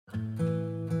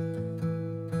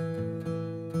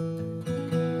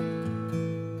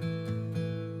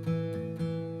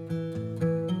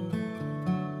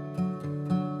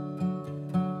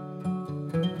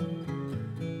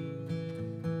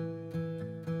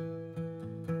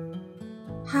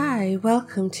Hi,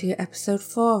 welcome to episode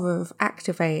 4 of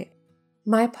Activate,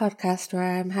 my podcast where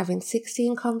I'm having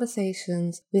 16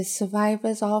 conversations with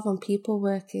survivors of and people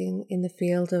working in the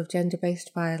field of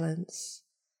gender-based violence.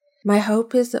 My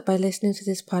hope is that by listening to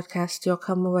this podcast, you'll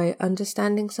come away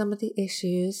understanding some of the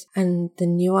issues and the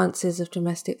nuances of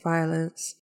domestic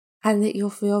violence, and that you'll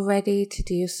feel ready to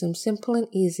do some simple and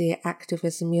easy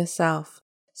activism yourself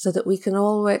so that we can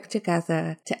all work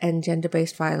together to end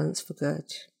gender-based violence for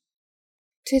good.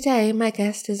 Today, my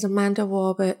guest is Amanda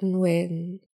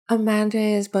Warburton-Wynn. Amanda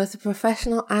is both a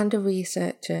professional and a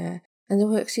researcher, and the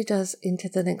work she does into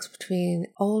the links between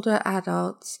older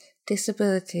adults,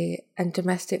 disability, and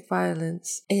domestic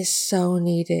violence is so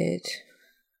needed.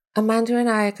 Amanda and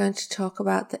I are going to talk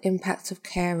about the impacts of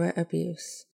carer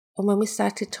abuse. And when we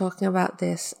started talking about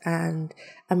this, and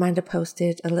Amanda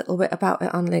posted a little bit about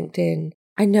it on LinkedIn,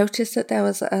 I noticed that there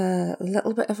was a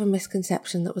little bit of a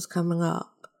misconception that was coming up.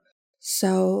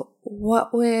 So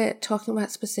what we're talking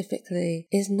about specifically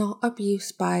is not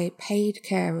abuse by paid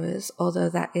carers, although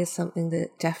that is something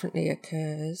that definitely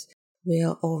occurs.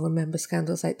 We'll all remember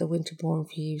scandals like the Winterbourne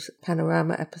Views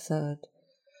Panorama episode.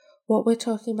 What we're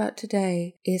talking about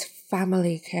today is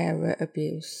family carer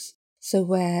abuse. So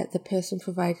where the person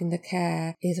providing the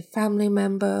care is a family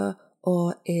member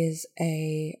or is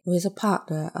a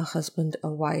partner, a husband, a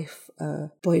wife,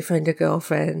 a boyfriend, a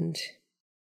girlfriend.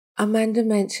 Amanda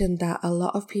mentioned that a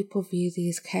lot of people view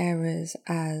these carers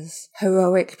as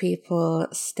heroic people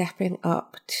stepping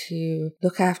up to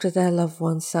look after their loved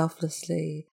ones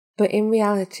selflessly. But in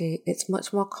reality, it's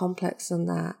much more complex than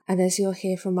that. And as you'll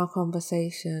hear from our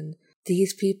conversation,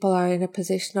 these people are in a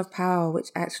position of power which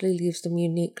actually leaves them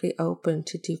uniquely open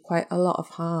to do quite a lot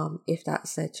of harm if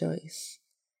that's their choice.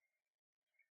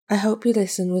 I hope you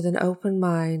listen with an open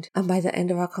mind and by the end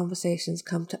of our conversations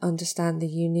come to understand the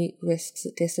unique risks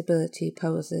that disability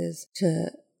poses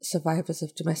to survivors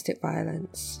of domestic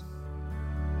violence.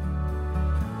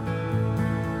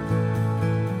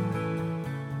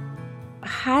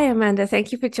 Hi Amanda,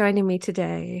 thank you for joining me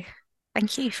today.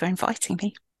 Thank you for inviting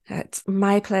me. It's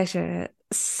my pleasure.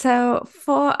 So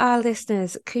for our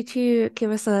listeners, could you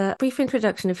give us a brief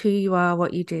introduction of who you are,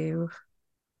 what you do?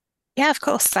 Yeah, of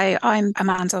course. So I'm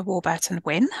Amanda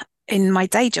Warburton-Wynn. In my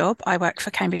day job, I work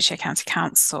for Cambridgeshire County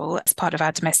Council as part of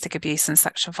our domestic abuse and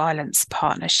sexual violence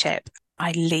partnership.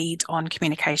 I lead on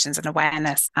communications and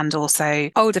awareness and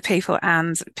also older people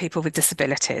and people with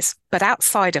disabilities. But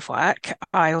outside of work,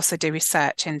 I also do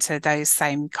research into those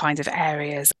same kind of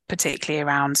areas, particularly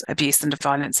around abuse and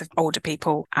violence of older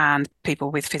people and people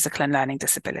with physical and learning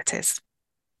disabilities.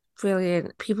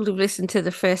 Brilliant. People who've listened to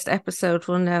the first episode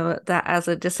will know that as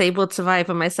a disabled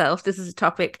survivor myself, this is a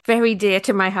topic very dear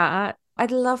to my heart.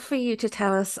 I'd love for you to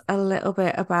tell us a little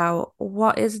bit about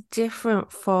what is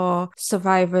different for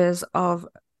survivors of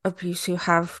abuse who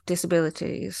have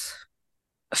disabilities.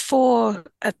 For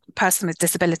a person with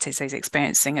disabilities who's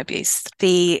experiencing abuse,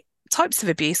 the types of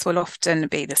abuse will often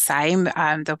be the same.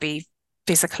 There'll be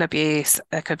physical abuse,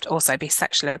 there could also be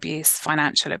sexual abuse,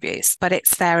 financial abuse, but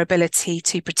it's their ability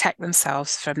to protect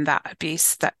themselves from that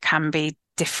abuse that can be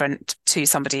different to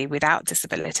somebody without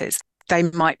disabilities. They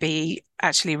might be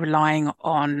actually relying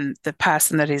on the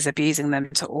person that is abusing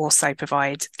them to also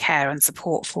provide care and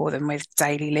support for them with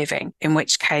daily living, in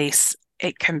which case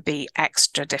it can be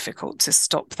extra difficult to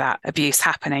stop that abuse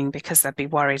happening because they'd be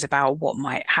worried about what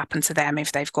might happen to them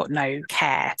if they've got no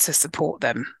care to support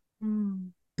them.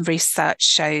 Research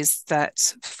shows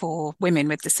that for women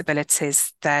with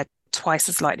disabilities, they're twice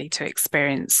as likely to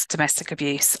experience domestic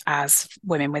abuse as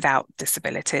women without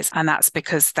disabilities. And that's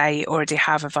because they already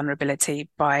have a vulnerability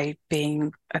by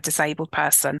being a disabled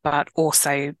person, but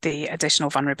also the additional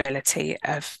vulnerability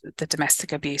of the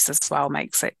domestic abuse as well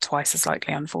makes it twice as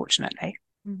likely, unfortunately.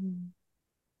 Mm-hmm.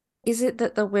 Is it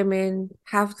that the women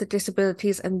have the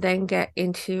disabilities and then get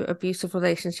into abusive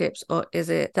relationships, or is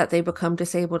it that they become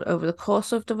disabled over the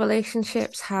course of the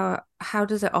relationships? How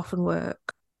does it often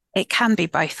work? It can be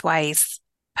both ways.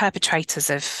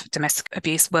 Perpetrators of domestic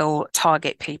abuse will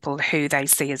target people who they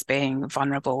see as being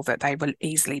vulnerable, that they will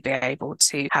easily be able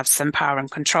to have some power and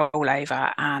control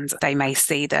over. And they may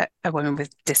see that a woman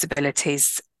with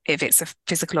disabilities, if it's a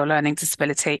physical or learning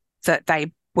disability, that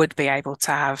they would be able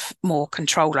to have more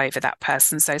control over that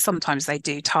person. So sometimes they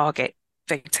do target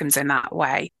victims in that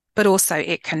way. But also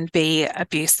it can be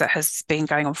abuse that has been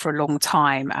going on for a long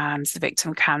time and the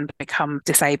victim can become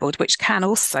disabled, which can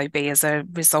also be as a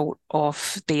result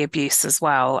of the abuse as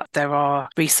well. There are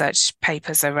research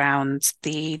papers around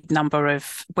the number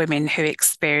of women who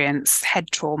experience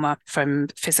head trauma from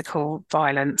physical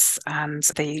violence and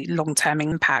the long-term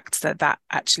impact that that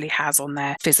actually has on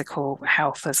their physical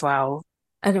health as well.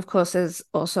 And of course, there's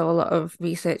also a lot of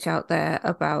research out there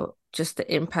about just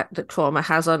the impact that trauma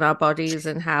has on our bodies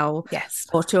and how Yes.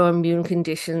 autoimmune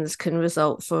conditions can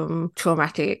result from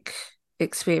traumatic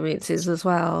experiences as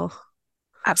well.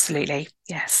 Absolutely.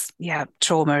 Yes. Yeah.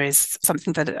 Trauma is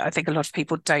something that I think a lot of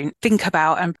people don't think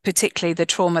about, and particularly the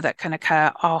trauma that can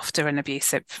occur after an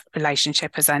abusive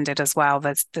relationship has ended as well.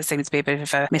 There seems to be a bit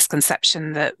of a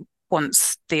misconception that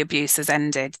once the abuse has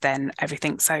ended, then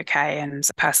everything's okay and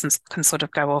persons can sort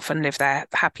of go off and live their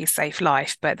happy, safe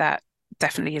life. But that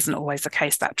definitely isn't always the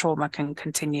case. That trauma can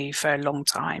continue for a long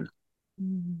time.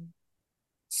 Mm.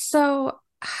 So,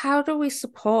 how do we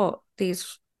support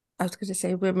these? I was going to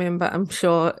say women, but I'm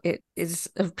sure it is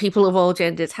of people of all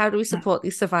genders. How do we support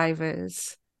these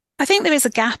survivors? I think there is a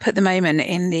gap at the moment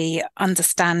in the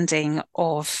understanding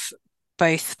of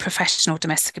both professional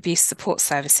domestic abuse support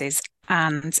services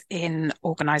and in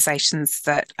organisations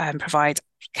that provide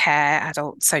care,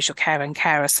 adult social care and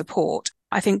carer support.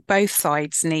 I think both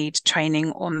sides need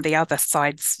training on the other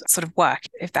side's sort of work,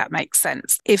 if that makes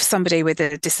sense. If somebody with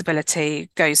a disability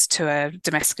goes to a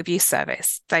domestic abuse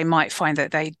service, they might find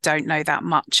that they don't know that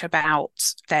much about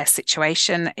their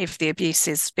situation. If the abuse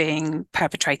is being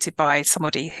perpetrated by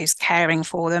somebody who's caring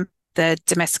for them, the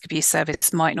domestic abuse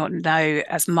service might not know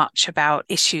as much about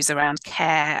issues around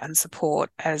care and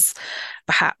support as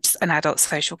perhaps an adult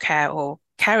social care or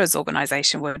carers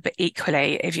organisation would, but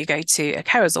equally, if you go to a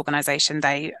carers organisation,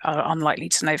 they are unlikely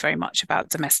to know very much about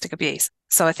domestic abuse.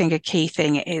 So I think a key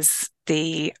thing is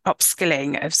the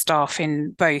upskilling of staff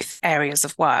in both areas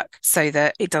of work so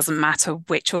that it doesn't matter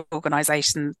which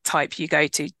organisation type you go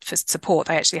to for support,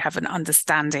 they actually have an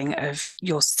understanding of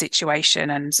your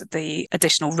situation and the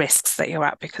additional risks that you're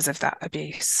at because of that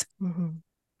abuse. Mm-hmm.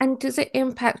 And does it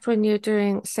impact when you're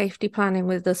doing safety planning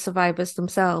with the survivors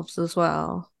themselves as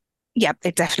well? Yeah,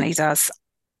 it definitely does.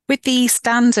 With the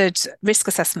standard risk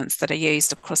assessments that are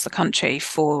used across the country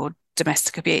for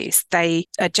domestic abuse, they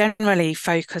are generally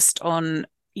focused on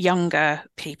younger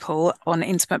people, on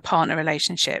intimate partner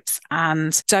relationships,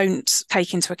 and don't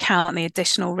take into account the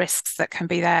additional risks that can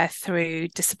be there through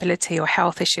disability or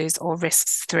health issues, or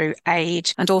risks through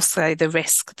age, and also the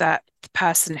risk that the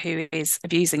person who is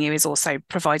abusing you is also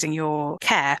providing your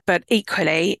care. But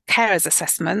equally, carers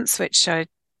assessments, which are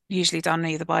usually done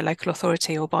either by a local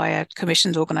authority or by a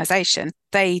commissioned organisation,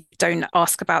 they don't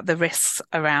ask about the risks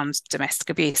around domestic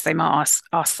abuse. They might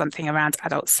ask something around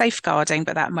adult safeguarding,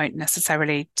 but that won't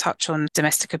necessarily touch on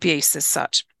domestic abuse as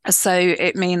such. So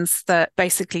it means that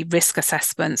basically risk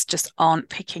assessments just aren't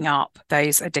picking up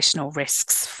those additional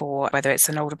risks for whether it's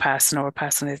an older person or a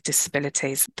person with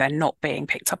disabilities. They're not being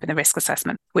picked up in the risk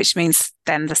assessment, which means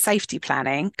then the safety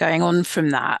planning going on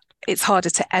from that, it's harder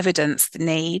to evidence the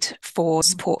need for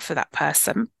support for that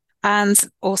person. And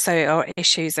also are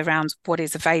issues around what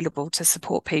is available to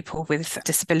support people with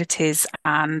disabilities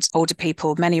and older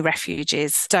people. Many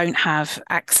refuges don't have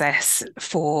access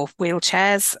for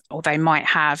wheelchairs, or they might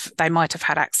have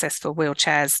had access for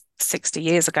wheelchairs 60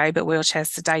 years ago, but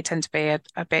wheelchairs today tend to be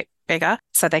a bit bigger,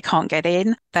 so they can't get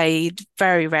in. They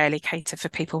very rarely cater for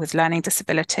people with learning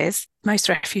disabilities. Most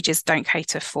refuges don't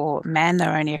cater for men. There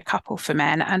are only a couple for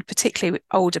men, and particularly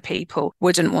older people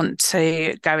wouldn't want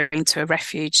to go into a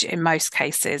refuge in most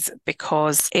cases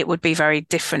because it would be very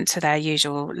different to their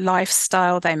usual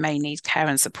lifestyle. They may need care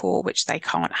and support, which they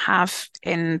can't have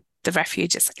in the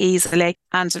refuge as easily,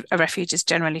 and a refuge is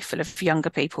generally full of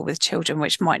younger people with children,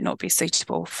 which might not be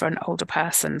suitable for an older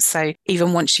person. So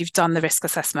even once you've done the risk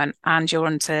assessment and you're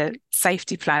onto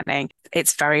safety planning,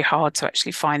 it's very hard to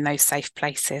actually find those safe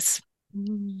places.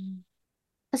 Mm.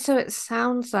 So it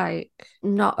sounds like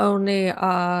not only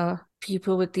are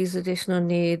people with these additional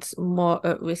needs more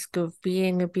at risk of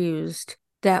being abused,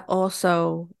 it's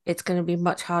going to be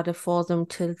much harder for them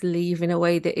to leave in a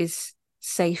way that is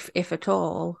safe, if at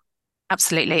all.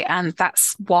 Absolutely. And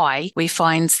that's why we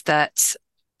find that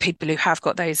people who have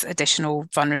got those additional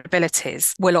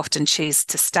vulnerabilities will often choose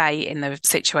to stay in the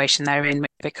situation they're in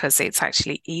because it's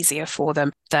actually easier for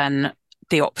them than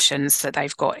the options that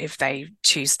they've got if they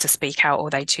choose to speak out or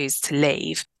they choose to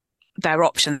leave. Their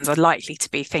options are likely to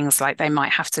be things like they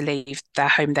might have to leave their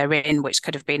home they're in, which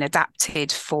could have been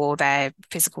adapted for their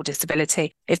physical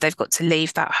disability. If they've got to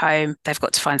leave that home, they've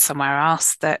got to find somewhere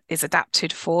else that is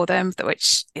adapted for them,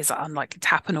 which is unlikely to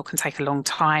happen or can take a long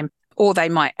time. Or they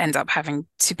might end up having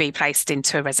to be placed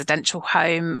into a residential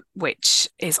home, which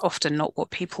is often not what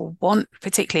people want,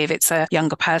 particularly if it's a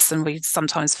younger person. We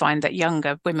sometimes find that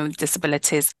younger women with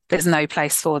disabilities, there's no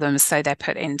place for them. So they're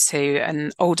put into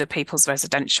an older people's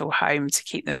residential home to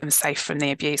keep them safe from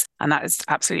the abuse. And that is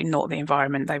absolutely not the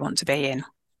environment they want to be in.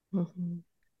 Mm-hmm.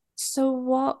 So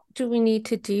what do we need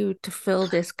to do to fill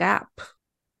this gap?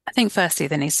 I think firstly,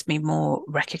 there needs to be more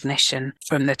recognition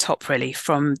from the top, really,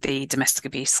 from the Domestic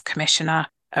Abuse Commissioner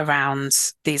around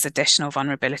these additional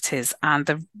vulnerabilities and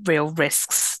the real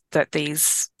risks that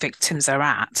these victims are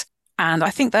at. And I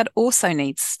think that also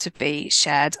needs to be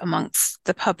shared amongst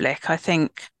the public. I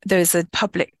think there's a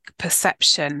public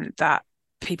perception that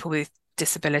people with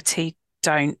disability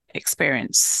don't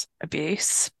experience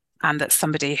abuse, and that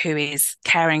somebody who is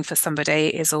caring for somebody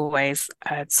is always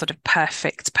a sort of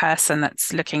perfect person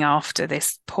that's looking after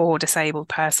this poor disabled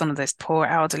person or this poor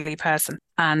elderly person.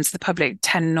 And the public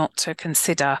tend not to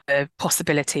consider the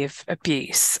possibility of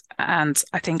abuse. And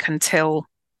I think until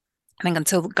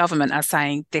the government are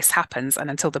saying this happens, and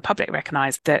until the public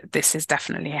recognise that this is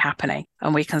definitely happening,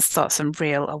 and we can start some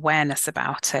real awareness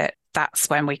about it, that's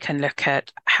when we can look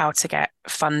at how to get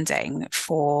funding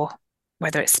for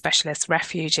whether it's specialist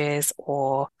refuges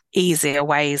or easier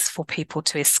ways for people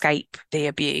to escape the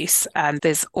abuse. And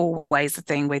there's always the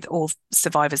thing with all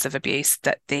survivors of abuse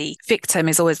that the victim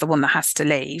is always the one that has to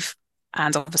leave.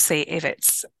 And obviously, if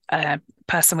it's a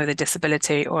person with a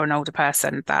disability or an older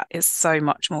person, that is so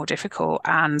much more difficult.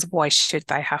 And why should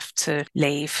they have to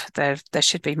leave? There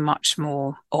should be much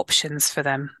more options for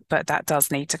them, but that does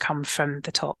need to come from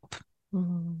the top.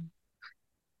 Mm.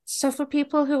 So for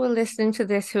people who are listening to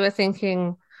this who are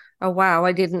thinking, oh, wow,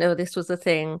 I didn't know this was a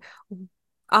thing,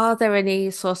 are there any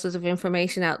sources of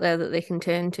information out there that they can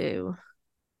turn to?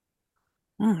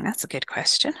 That's a good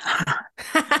question.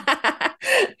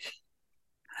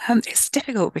 It's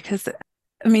difficult because,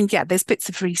 I mean, yeah, there's bits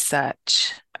of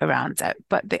research around it,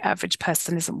 but the average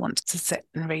person isn't wanting to sit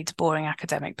and read a boring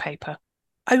academic paper.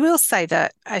 I will say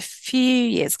that a few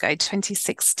years ago,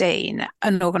 2016,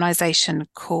 an organisation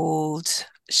called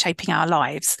Shaping Our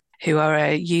Lives, who are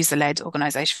a user-led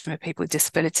organisation for people with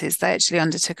disabilities, they actually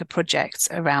undertook a project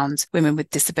around women with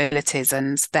disabilities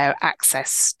and their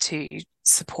access to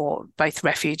support, both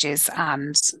refuges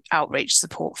and outreach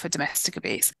support for domestic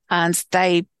abuse. And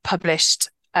they published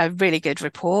a really good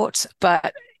report,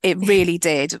 but it really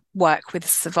did work with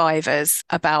survivors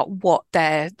about what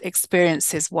their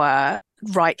experiences were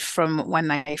right from when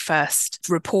they first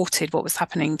reported what was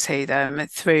happening to them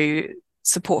through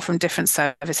support from different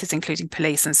services, including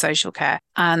police and social care,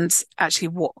 and actually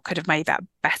what could have made that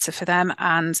better for them.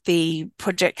 And the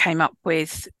project came up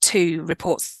with 2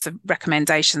 reports of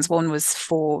recommendations. One was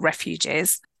for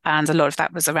refuges, and a lot of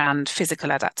that was around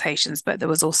physical adaptations, but there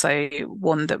was also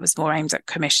one that was more aimed at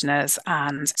commissioners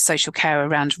and social care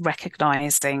around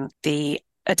recognising the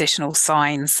additional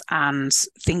signs and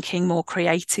thinking more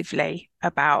creatively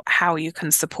about how you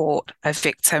can support a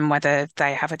victim, whether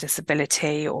they have a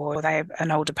disability or they're an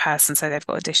older person, so they've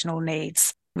got additional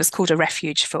needs. It was called A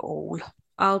Refuge for All.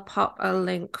 I'll pop a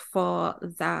link for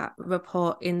that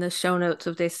report in the show notes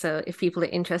of this, so if people are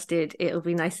interested, it'll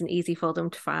be nice and easy for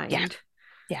them to find.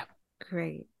 Yeah.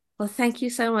 Great. Well, thank you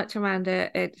so much,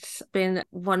 Amanda. It's been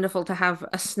wonderful to have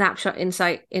a snapshot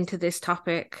insight into this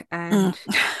topic, and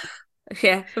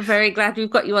yeah, I'm very glad we've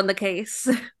got you on the case.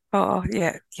 Oh,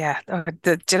 yeah.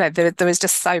 There was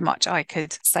just so much I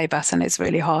could say about it, and it's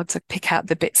really hard to pick out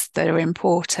the bits that are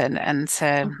important and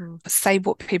to say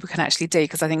what people can actually do.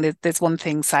 Because I think there's one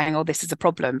thing saying, oh, this is a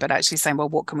problem, but actually saying, well,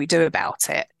 what can we do about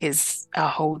it is a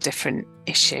whole different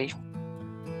issue.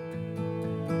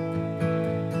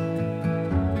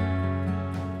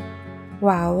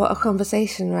 Wow, what a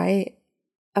conversation, right?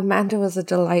 Amanda was a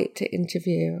delight to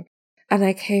interview. And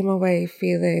I came away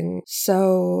feeling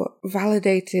so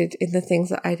validated in the things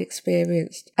that I'd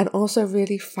experienced, and also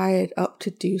really fired up to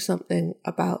do something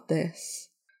about this.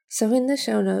 So in the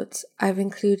show notes, I've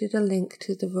included a link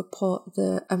to the report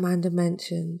that Amanda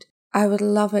mentioned. I would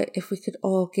love it if we could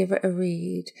all give it a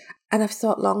read, and I've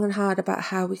thought long and hard about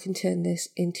how we can turn this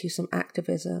into some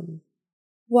activism.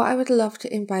 What I would love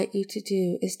to invite you to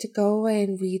do is to go away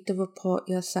and read the report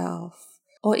yourself,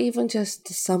 or even just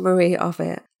the summary of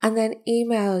it, and then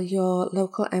email your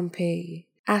local MP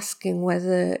asking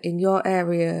whether in your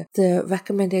area the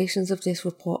recommendations of this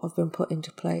report have been put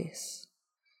into place.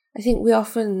 I think we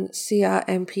often see our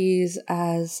MPs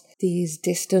as these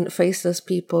distant, faceless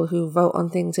people who vote on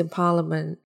things in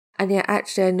Parliament, and yet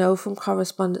actually I know from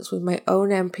correspondence with my own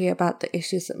MP about the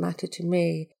issues that matter to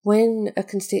me, when a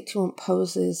constituent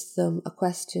poses them a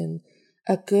question,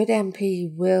 a good MP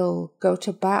will go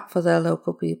to bat for their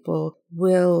local people,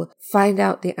 will find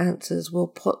out the answers, will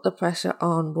put the pressure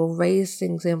on, will raise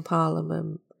things in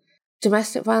Parliament.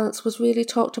 Domestic violence was really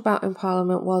talked about in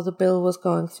Parliament while the bill was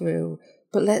going through,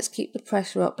 but let's keep the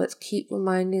pressure up, let's keep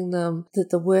reminding them that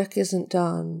the work isn't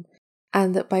done.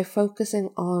 and that by focusing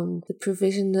on the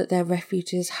provision that their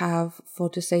refuges have for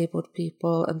disabled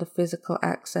people and the physical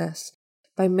access,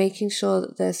 by making sure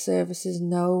that their services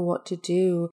know what to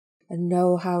do and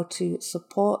know how to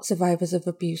support survivors of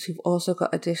abuse who've also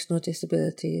got additional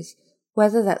disabilities,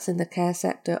 whether that's in the care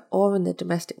sector or in the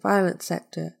domestic violence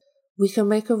sector, we can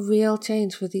make a real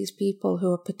change for these people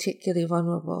who are particularly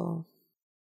vulnerable.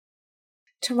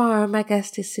 Tomorrow, my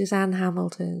guest is Suzanne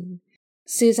Hamilton.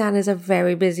 Suzanne is a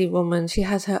very busy woman. She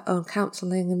has her own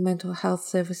counselling and mental health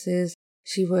services.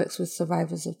 She works with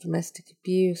survivors of domestic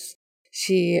abuse.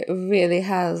 She really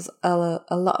has a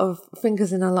lot of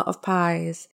fingers in a lot of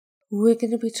pies. We're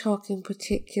going to be talking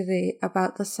particularly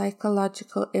about the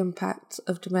psychological impacts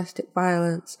of domestic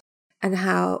violence and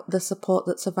how the support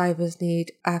that survivors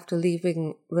need after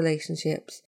leaving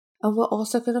relationships. And we're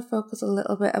also going to focus a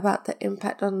little bit about the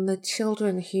impact on the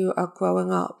children who are growing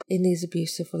up in these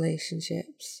abusive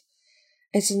relationships.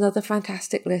 It's another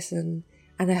fantastic listen,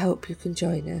 and I hope you can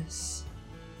join us.